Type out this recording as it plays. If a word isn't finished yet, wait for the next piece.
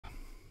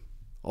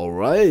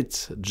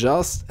Alright,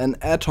 just an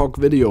ad hoc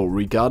video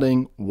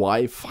regarding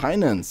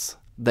yfinance.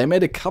 They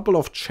made a couple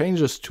of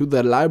changes to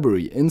their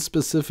library in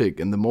specific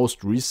in the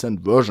most recent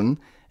version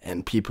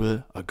and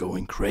people are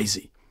going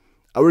crazy.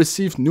 I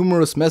received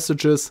numerous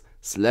messages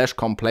 /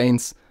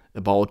 complaints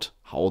about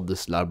how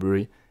this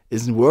library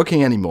isn't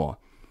working anymore.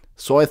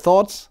 So I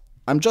thought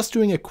I'm just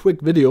doing a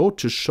quick video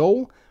to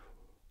show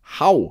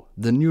how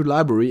the new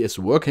library is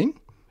working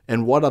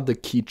and what are the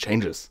key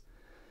changes.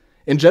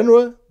 In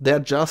general, they're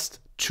just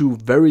two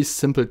very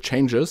simple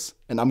changes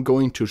and I'm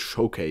going to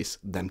showcase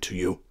them to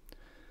you.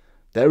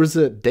 There is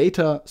a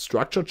data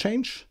structure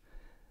change,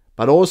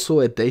 but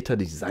also a data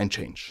design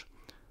change.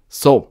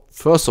 So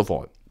first of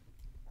all,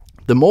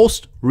 the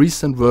most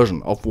recent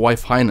version of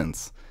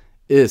yfinance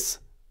is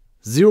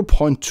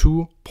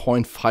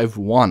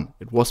 0.2.51.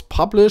 It was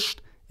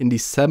published in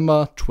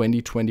December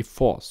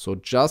 2024, so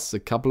just a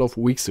couple of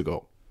weeks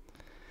ago.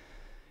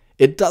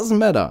 It doesn't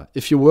matter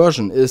if your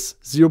version is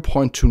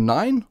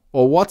 0.29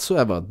 or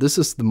whatsoever, this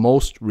is the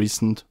most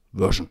recent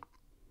version.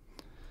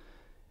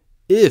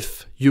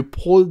 If you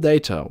pull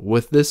data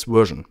with this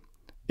version,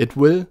 it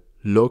will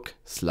look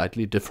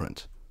slightly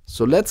different.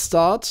 So let's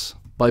start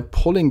by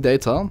pulling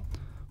data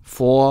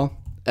for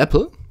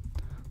Apple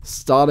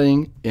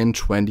starting in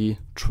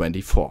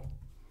 2024.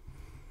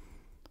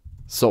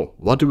 So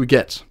what do we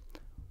get?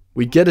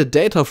 We get a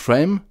data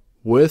frame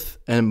with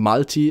a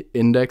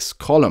multi-index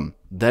column.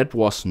 That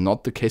was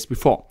not the case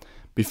before.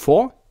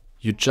 Before,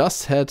 you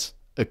just had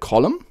a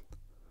column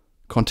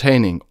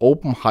containing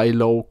open, high,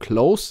 low,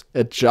 close,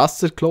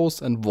 adjusted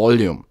close, and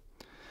volume.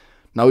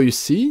 Now you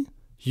see,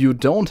 you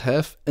don't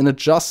have an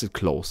adjusted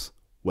close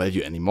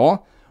value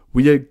anymore.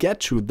 We'll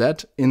get to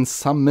that in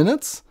some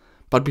minutes,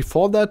 but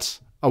before that,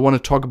 I want to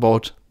talk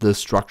about the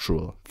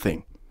structural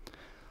thing.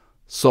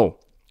 So,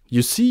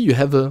 you see you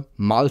have a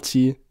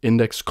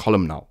multi-index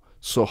column now.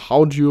 So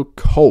how do you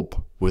cope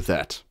with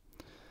that?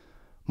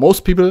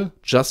 Most people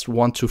just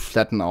want to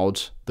flatten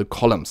out the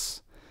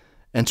columns.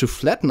 And to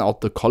flatten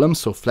out the columns,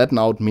 so flatten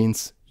out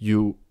means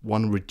you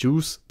want to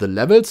reduce the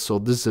levels. So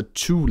this is a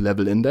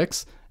 2-level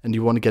index and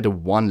you want to get a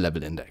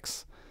 1-level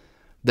index.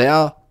 There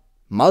are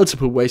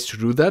multiple ways to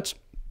do that.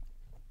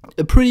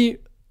 A pretty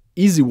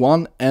easy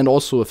one and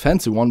also a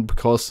fancy one,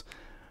 because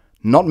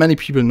not many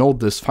people know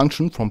this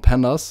function from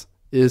pandas,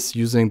 is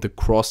using the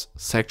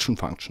cross-section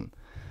function.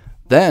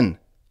 Then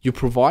you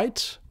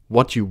provide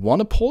what you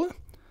want to pull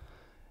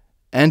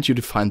and you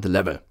define the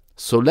level.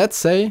 So let's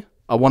say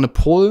I want to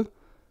pull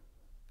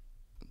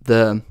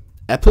the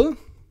Apple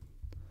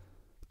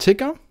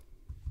ticker,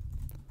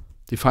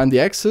 define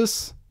the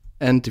axis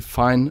and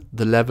define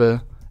the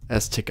level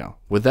as ticker.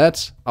 With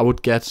that, I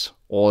would get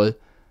all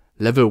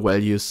level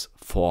values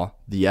for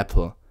the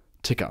Apple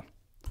ticker.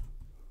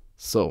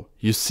 So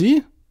you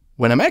see,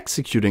 when I'm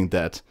executing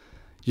that,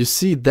 you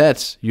see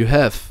that you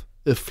have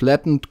a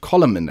flattened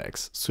column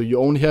index. So you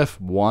only have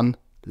one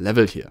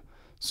level here.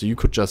 So you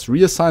could just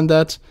reassign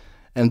that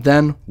and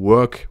then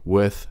work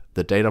with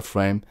the data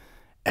frame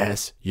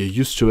as you're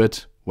used to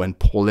it when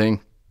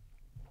pulling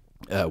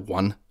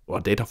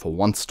data for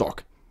one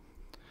stock.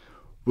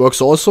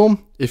 Works also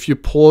if you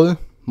pull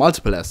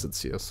multiple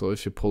assets here. So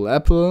if you pull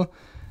Apple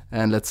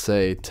and let's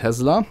say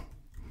Tesla,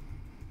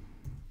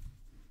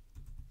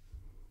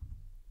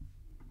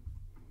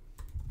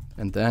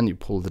 and then you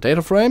pull the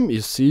data frame,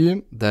 you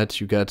see that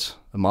you get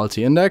a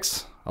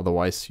multi-index.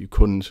 Otherwise, you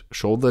couldn't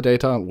show the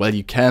data. Well,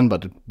 you can,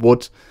 but it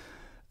would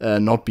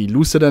not be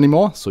lucid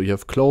anymore. So you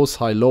have close,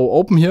 high, low,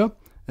 open here.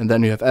 And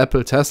then you have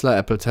Apple, Tesla,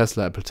 Apple,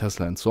 Tesla, Apple,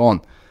 Tesla, and so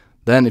on.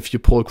 Then if you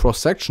pull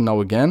cross-section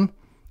now again,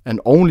 and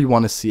only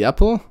want to see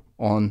Apple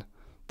on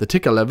the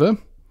ticker level,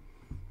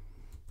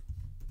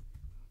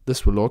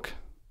 this will look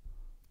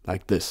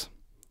like this.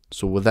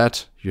 So with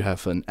that, you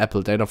have an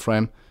Apple data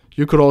frame.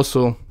 You could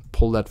also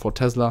pull that for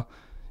Tesla,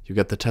 you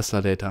get the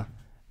Tesla data,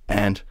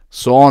 and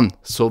so on.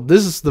 So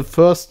this is the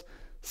first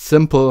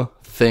simple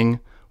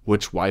thing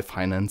which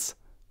yfinance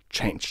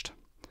changed.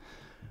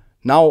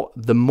 Now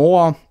the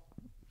more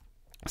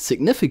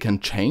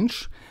significant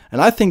change, and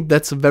I think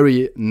that's a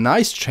very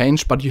nice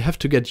change, but you have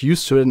to get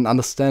used to it and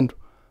understand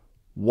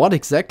what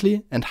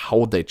exactly and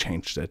how they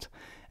changed it.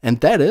 And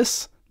that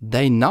is,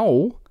 they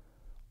now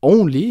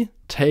only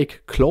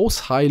take close,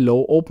 high,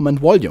 low, open, and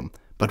volume.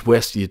 But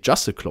where's the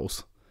adjusted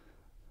close?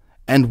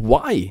 And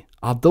why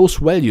are those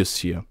values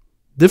here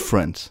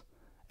different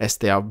as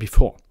they are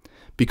before?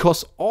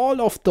 Because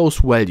all of those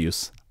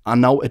values are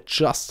now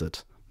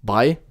adjusted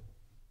by,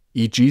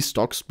 e.g.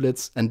 stock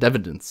splits and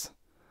dividends.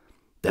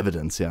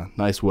 Dividends, yeah,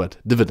 nice word.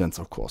 Dividends,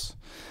 of course.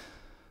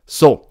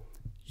 So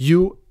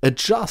you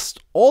adjust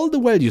all the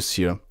values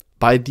here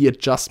by the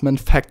adjustment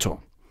factor.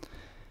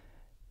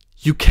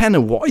 You can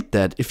avoid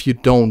that if you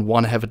don't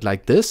want to have it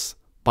like this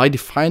by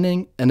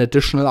defining an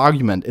additional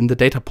argument in the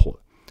data pool.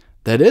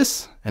 That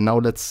is, and now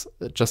let's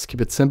just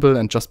keep it simple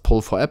and just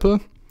pull for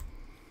Apple.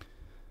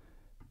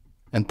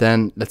 And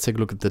then let's take a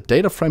look at the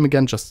data frame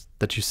again, just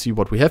that you see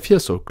what we have here.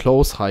 So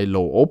close, high,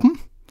 low, open.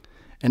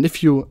 And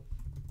if you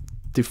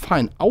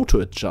define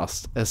auto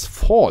adjust as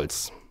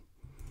false,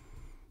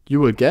 you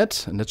will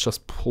get, and let's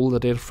just pull the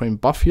data frame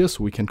above here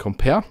so we can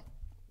compare.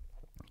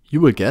 You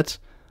will get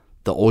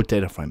the old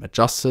data frame,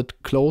 adjusted,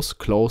 close,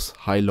 close,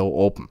 high, low,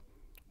 open,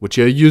 which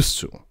you're used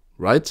to,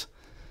 right?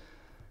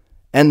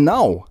 And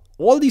now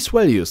all these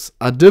values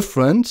are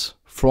different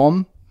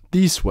from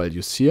these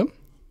values here.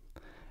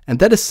 And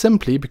that is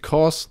simply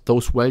because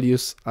those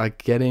values are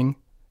getting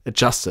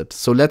adjusted.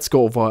 So let's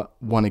go over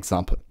one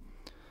example.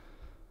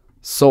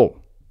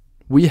 So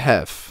we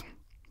have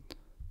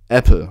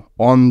Apple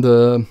on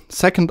the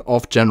 2nd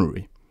of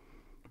January.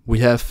 We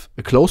have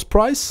a close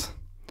price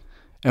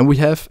and we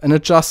have an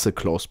adjusted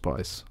close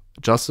price,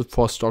 adjusted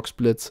for stock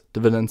splits,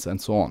 dividends, and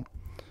so on.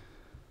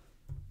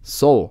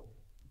 So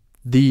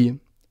the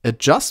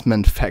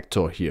adjustment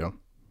factor here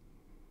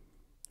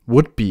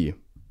would be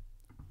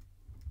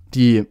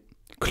the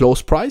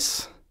close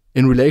price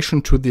in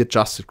relation to the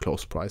adjusted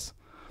close price.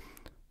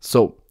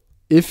 So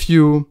if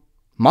you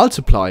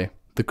multiply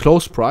the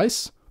close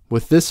price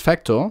with this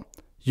factor,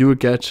 you will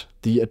get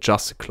the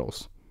adjusted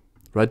close,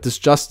 right? This is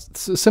just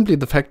simply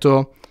the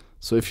factor.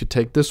 So if you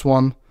take this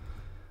one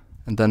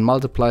and then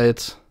multiply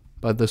it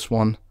by this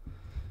one,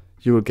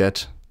 you will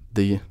get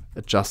the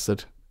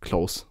adjusted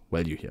close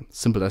value here.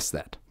 Simple as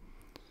that.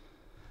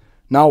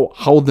 Now,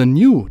 how the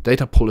new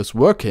data pool is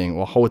working,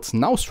 or how it's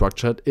now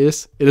structured,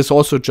 is it is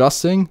also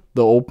adjusting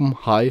the open,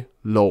 high,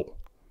 low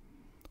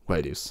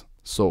values.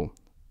 So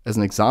as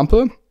an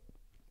example,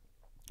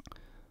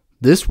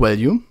 this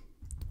value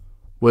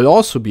will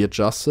also be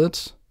adjusted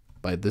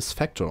by this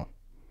factor.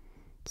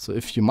 So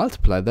if you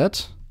multiply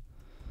that,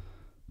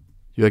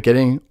 you are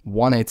getting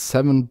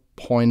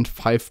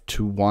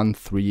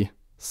 187.5213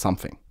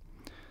 something.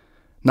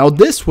 Now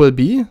this will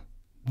be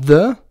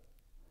the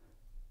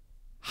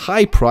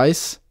high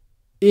price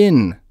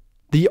in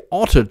the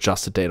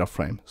auto-adjusted data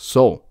frame.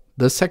 So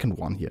the second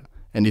one here.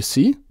 And you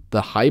see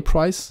the high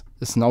price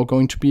is now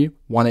going to be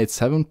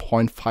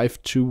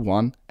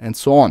 187.521 and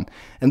so on.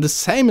 And the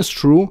same is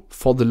true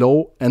for the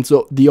low and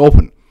so the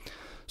open.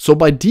 So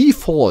by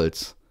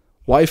default,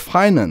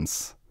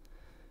 yfinance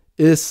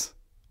is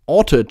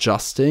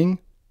auto-adjusting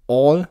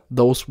all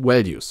those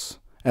values.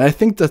 And I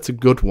think that's a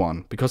good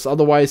one, because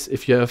otherwise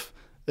if you have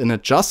an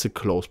adjusted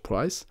close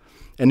price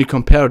and you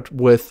compare it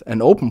with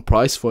an open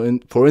price,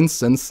 for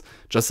instance,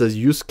 just as a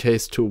use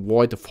case to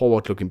avoid a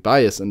forward-looking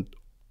bias and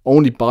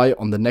only buy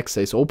on the next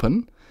day's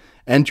open,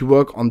 and you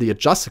work on the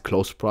adjusted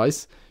close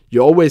price, you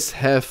always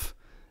have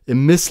a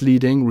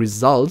misleading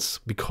results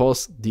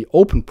because the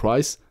open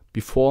price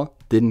before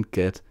didn't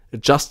get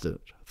adjusted.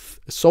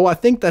 So I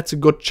think that's a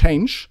good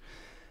change.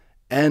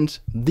 And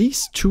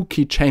these two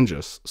key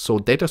changes, so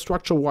data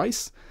structure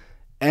wise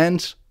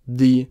and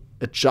the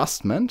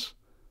adjustment,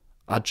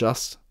 are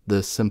just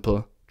the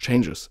simple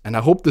changes. And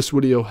I hope this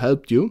video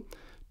helped you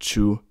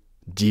to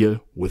deal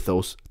with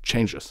those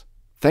changes.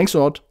 Thanks a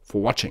lot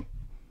for watching.